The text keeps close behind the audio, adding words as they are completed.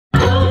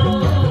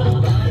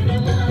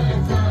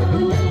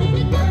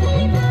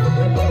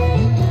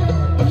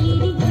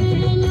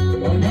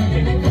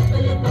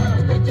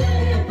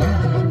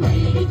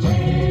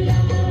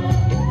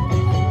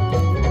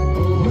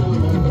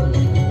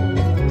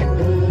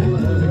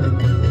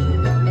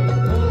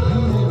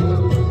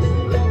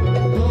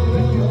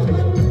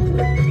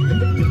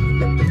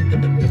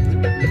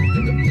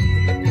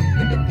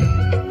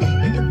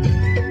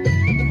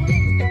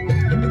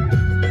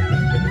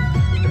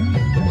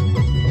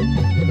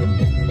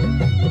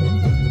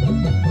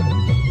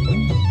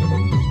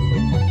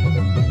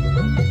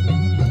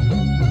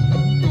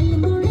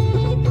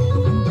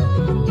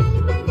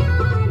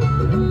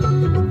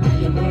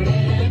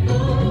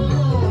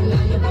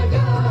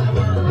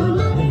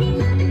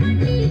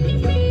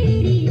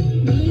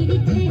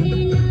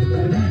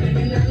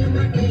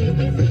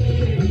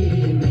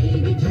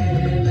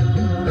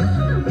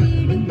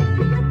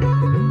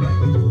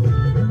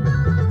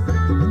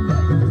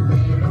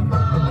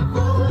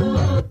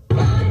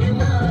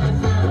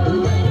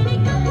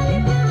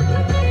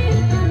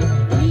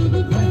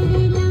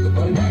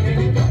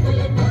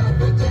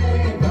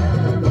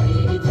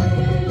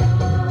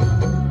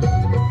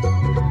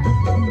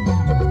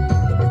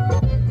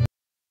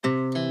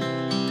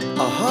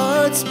Our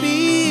hearts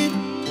beat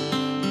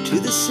to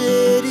the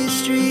city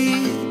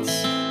streets.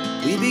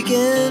 We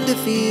began to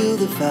feel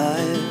the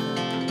fire.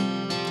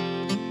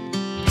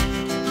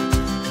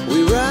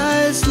 We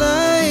rise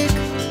like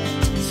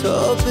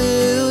tall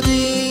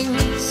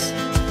buildings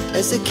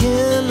as the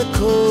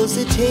chemicals,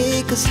 they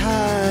take us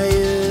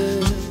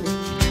higher.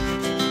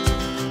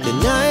 The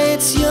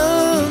night's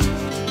young,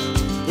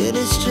 it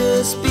has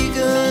just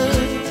begun,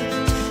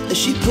 as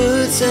she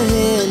puts her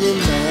hand in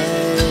mine.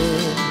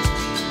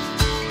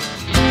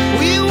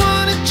 We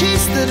wanna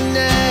chase the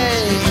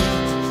night,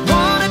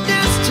 wanna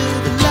dance to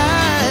the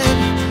light,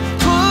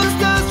 pull the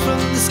stars from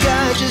the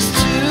sky, just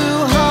two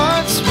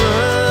hearts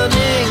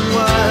running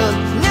wild.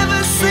 Never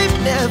sleep,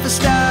 never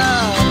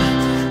stop,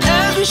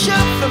 as we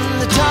shout from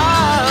the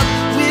top.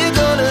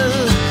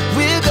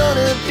 We're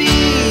gonna be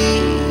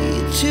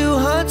two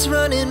hearts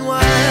running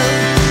wild.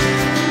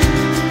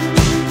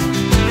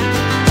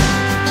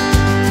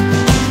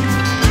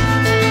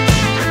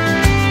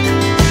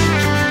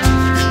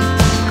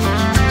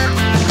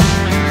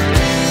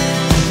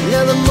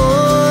 Now the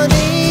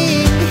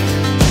morning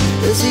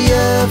is the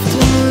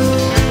afternoon.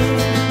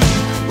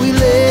 We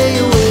lay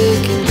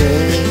awake in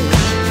bed.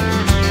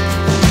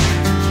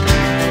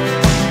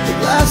 The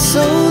laughs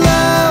so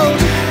loud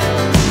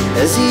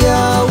as the